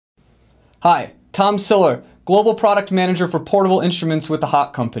Hi, Tom Siller, Global Product Manager for Portable Instruments with the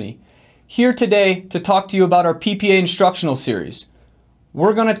Hot Company. Here today to talk to you about our PPA instructional series.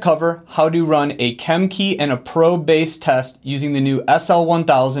 We're going to cover how to run a chem key and a probe-based test using the new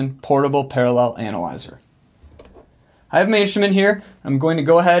SL1000 Portable Parallel Analyzer. I have my instrument here. I'm going to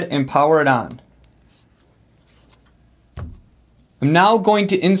go ahead and power it on. I'm now going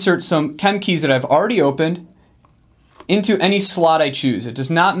to insert some chem keys that I've already opened into any slot I choose. It does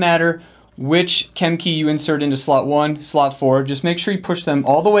not matter which chem key you insert into slot 1, slot 4. Just make sure you push them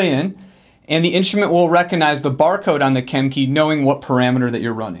all the way in, and the instrument will recognize the barcode on the chem key knowing what parameter that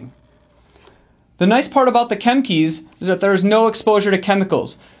you're running. The nice part about the chem keys is that there is no exposure to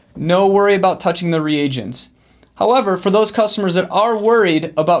chemicals. No worry about touching the reagents. However, for those customers that are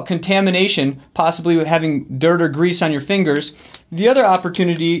worried about contamination, possibly having dirt or grease on your fingers, the other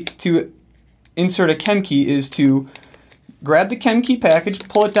opportunity to insert a chem key is to grab the chem key package,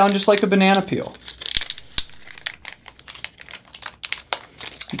 pull it down just like a banana peel.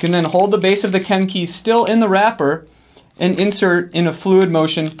 You can then hold the base of the chem key still in the wrapper and insert in a fluid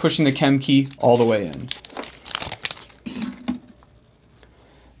motion, pushing the chem key all the way in.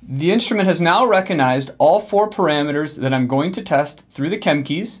 The instrument has now recognized all 4 parameters that I'm going to test through the chem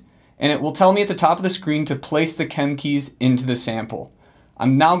keys, and it will tell me at the top of the screen to place the chem keys into the sample.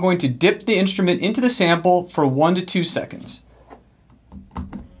 I'm now going to dip the instrument into the sample for 1 to 2 seconds.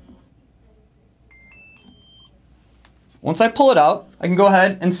 Once I pull it out, I can go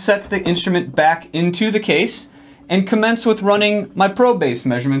ahead and set the instrument back into the case and commence with running my probe-based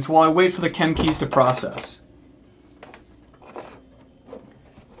measurements while I wait for the chem keys to process.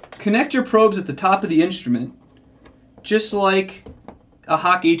 Connect your probes at the top of the instrument, just like a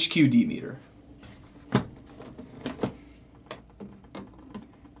Hach HQD meter.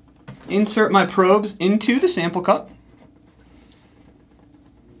 Insert my probes into the sample cup,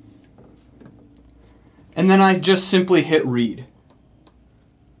 and then I just simply hit read.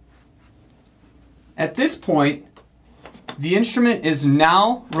 At this point, the instrument is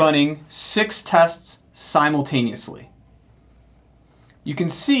now running 6 tests simultaneously. You can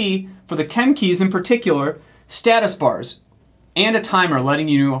see, for the chem keys in particular, status bars and a timer letting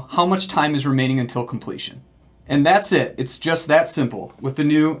you know how much time is remaining until completion. And that's it. It's just that simple with the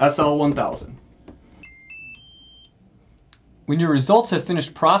new SL1000. When your results have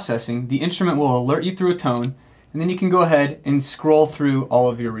finished processing, the instrument will alert you through a tone, and then you can go ahead and scroll through all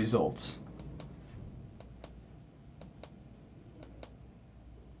of your results.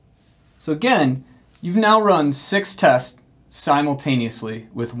 So again, you've now run 6 tests simultaneously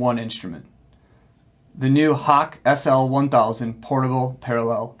with one instrument. The new Hach SL1000 Portable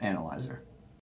Parallel Analyzer.